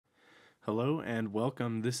Hello and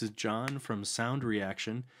welcome. This is John from Sound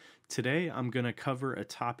Reaction. Today I'm going to cover a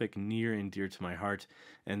topic near and dear to my heart,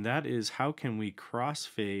 and that is how can we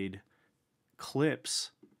crossfade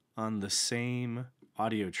clips on the same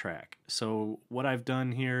audio track. So what I've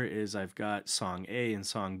done here is I've got song A and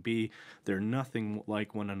song B. They're nothing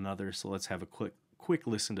like one another, so let's have a quick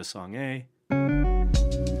listen to song A.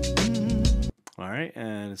 Alright,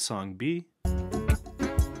 and song B.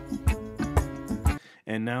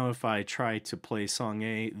 And now if I try to play song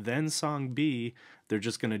A, then song B, they're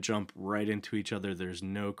just going to jump right into each other. There's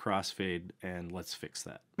no crossfade, and let's fix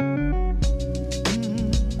that.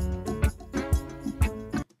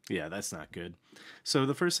 Yeah, that's not good. So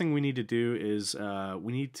the first thing we need to do is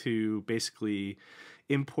we need to basically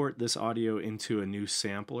import this audio into a new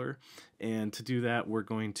sampler. And to do that, we're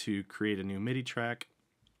going to create a new MIDI track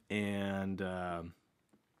and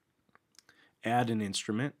add an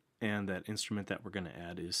instrument. And that instrument that we're going to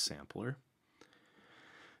add is sampler.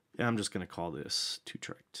 And I'm just going to call this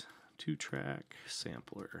two-track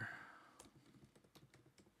sampler.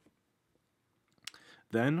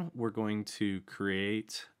 Then we're going to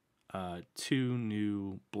create two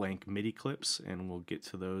new blank MIDI clips, and we'll get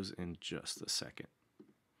to those in just a second.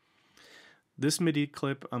 This MIDI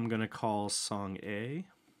clip I'm going to call song A.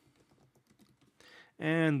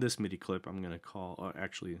 And this MIDI clip I'm going to call,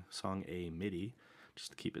 actually, song A MIDI,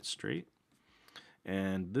 just to keep it straight.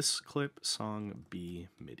 And this clip, song B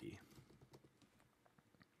MIDI.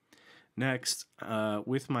 Next,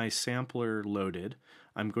 with my sampler loaded,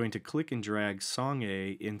 I'm going to click and drag song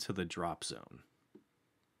A into the drop zone.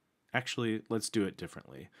 Actually, let's do it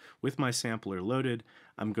differently. With my sampler loaded,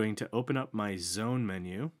 I'm going to open up my zone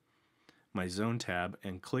menu, my zone tab,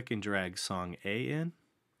 and click and drag song A in,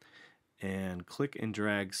 and click and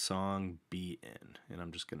drag song B in. And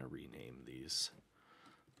I'm just going to rename these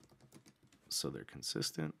so they're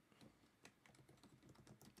consistent.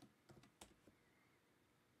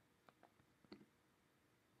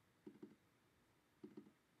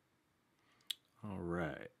 All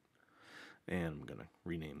right. And I'm going to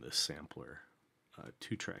rename this sampler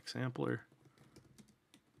two-track sampler,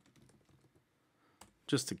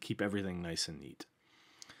 just to keep everything nice and neat.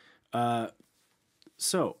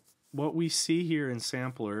 So what we see here in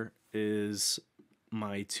sampler is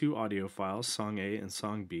my two audio files, song A and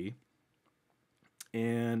song B.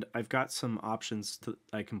 And I've got some options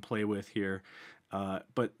I can play with here,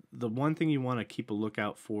 but the one thing you want to keep a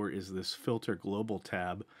lookout for is this filter global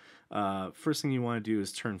tab. First thing you want to do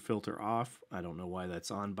is turn filter off. I don't know why that's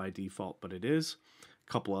on by default, but it is. A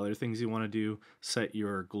couple other things you want to do: set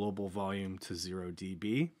your global volume to 0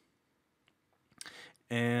 dB.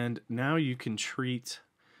 And now you can treat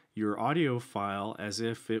your audio file as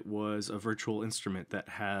if it was a virtual instrument that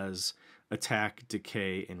has attack,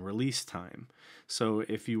 decay, and release time. So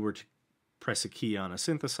if you were to press a key on a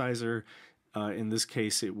synthesizer, in this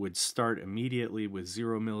case it would start immediately with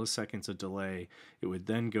 0 milliseconds of delay. It would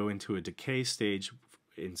then go into a decay stage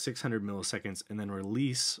in 600 milliseconds and then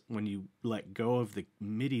release when you let go of the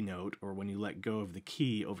MIDI note or when you let go of the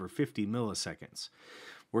key over 50 milliseconds.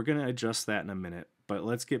 We're going to adjust that in a minute, but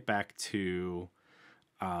let's get back to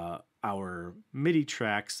our MIDI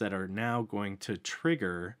tracks that are now going to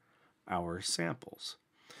trigger our samples.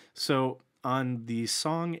 So on the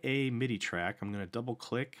song A MIDI track, I'm going to double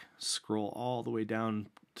click, scroll all the way down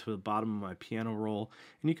to the bottom of my piano roll,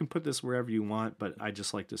 and you can put this wherever you want, but I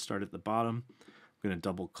just like to start at the bottom. I'm going to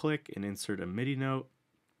double click and insert a MIDI note,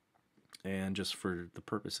 and just for the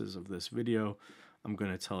purposes of this video, I'm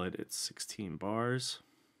going to tell it it's 16 bars,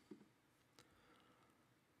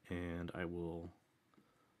 and I will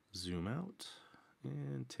zoom out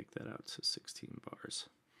and take that out to 16 bars.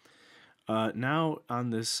 Now on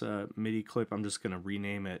this MIDI clip, I'm just going to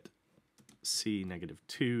rename it C-2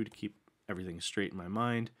 to keep everything straight in my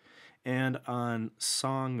mind. And on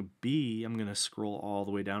song B, I'm going to scroll all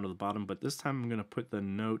the way down to the bottom, but this time I'm going to put the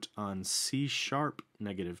note on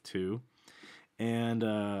C#-2. And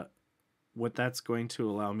what that's going to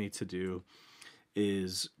allow me to do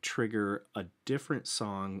is trigger a different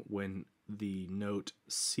song when the note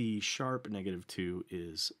C#-2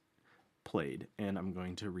 is played, and I'm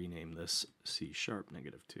going to rename this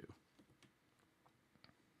C#-2.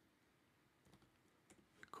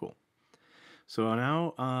 Cool. So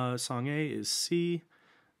now song A is C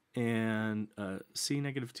and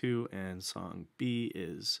C-2, and song B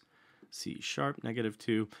is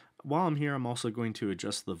C#-2. While I'm here, I'm also going to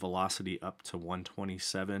adjust the velocity up to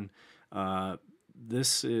 127.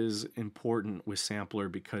 This is important with sampler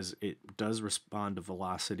because it does respond to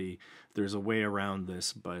velocity. There's a way around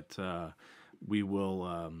this, but we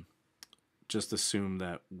will just assume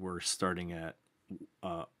that we're starting at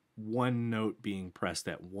one note being pressed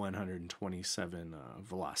at 127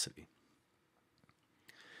 velocity.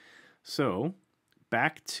 So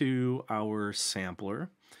back to our sampler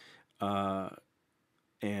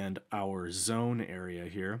and our zone area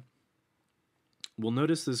here. We'll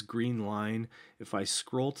notice this green line. If I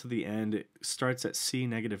scroll to the end, it starts at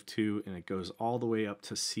C-2 and it goes all the way up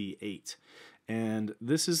to C8. And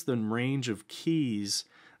this is the range of keys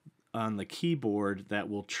on the keyboard that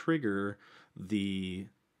will trigger the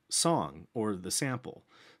song or the sample.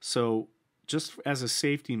 So just as a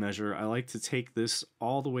safety measure, I like to take this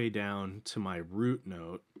all the way down to my root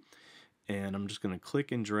note, and I'm just going to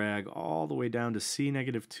click and drag all the way down to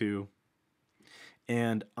C-2.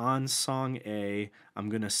 And on song A, I'm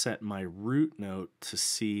going to set my root note to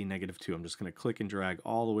C-2. I'm just going to click and drag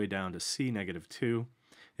all the way down to C-2.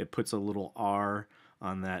 It puts a little R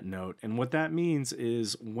on that note. And what that means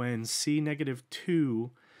is when C-2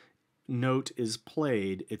 note is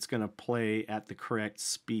played, it's going to play at the correct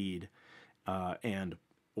speed and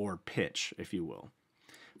or pitch, if you will.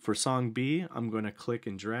 For song B, I'm going to click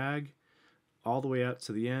and drag all the way out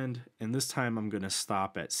to the end, and this time I'm going to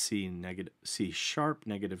stop at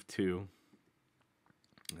C#-2.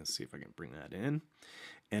 Let's see if I can bring that in.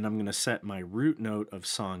 And I'm going to set my root note of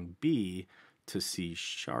song B to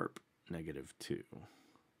C#-2,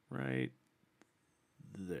 right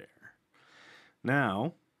there.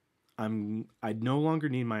 Now, I no longer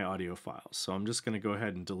need my audio files, so I'm just going to go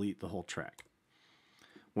ahead and delete the whole track.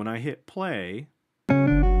 When I hit play,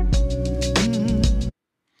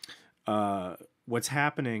 what's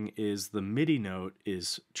happening is the MIDI note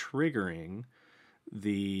is triggering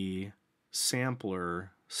the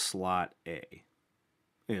sampler slot A,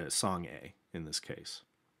 song A in this case.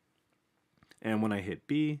 And when I hit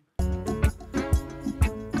B,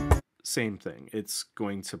 same thing. It's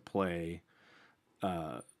going to play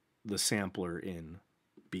the sampler in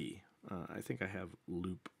B. I think I have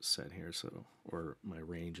loop set here, so or my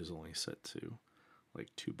range is only set to like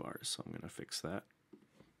 2 bars, so I'm going to fix that.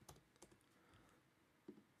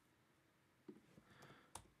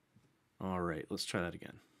 All right, let's try that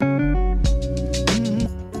again.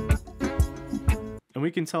 And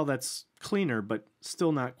we can tell that's cleaner, but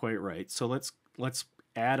still not quite right. So let's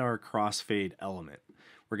add our crossfade element.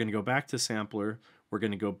 We're going to go back to sampler. We're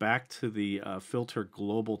going to go back to the filter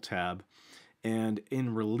global tab. And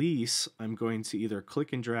in release, I'm going to either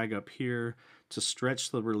click and drag up here to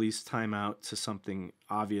stretch the release time out to something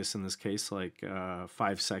obvious in this case, like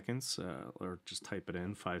 5 seconds, or just type it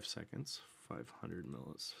in, 5 seconds. 500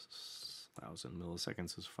 1000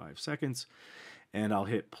 milliseconds is 5 seconds. And I'll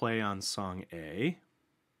hit play on song A.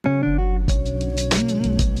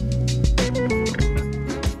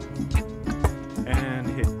 And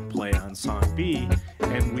hit play on song B.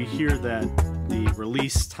 And we hear that the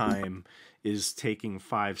release time is taking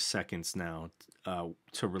 5 seconds now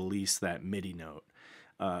to release that MIDI note.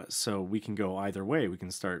 So we can go either way. We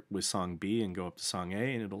can start with song B and go up to song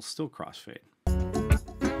A, and it'll still crossfade.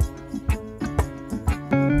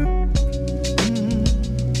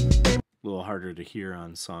 A little harder to hear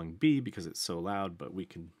on song B because it's so loud, but we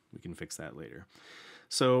can fix that later.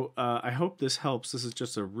 So I hope this helps. This is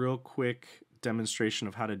just a real quick demonstration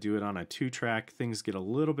of how to do it on a 2-track. Things get a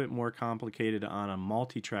little bit more complicated on a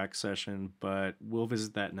multi-track session, but we'll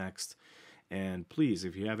visit that next. And please,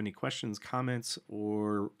 if you have any questions, comments,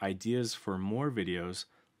 or ideas for more videos,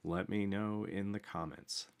 let me know in the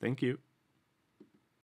comments. Thank you.